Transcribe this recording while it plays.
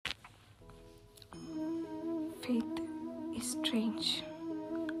Faith is strange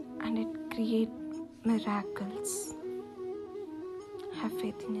and it creates miracles. Have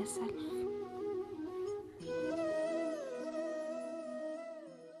faith in yourself.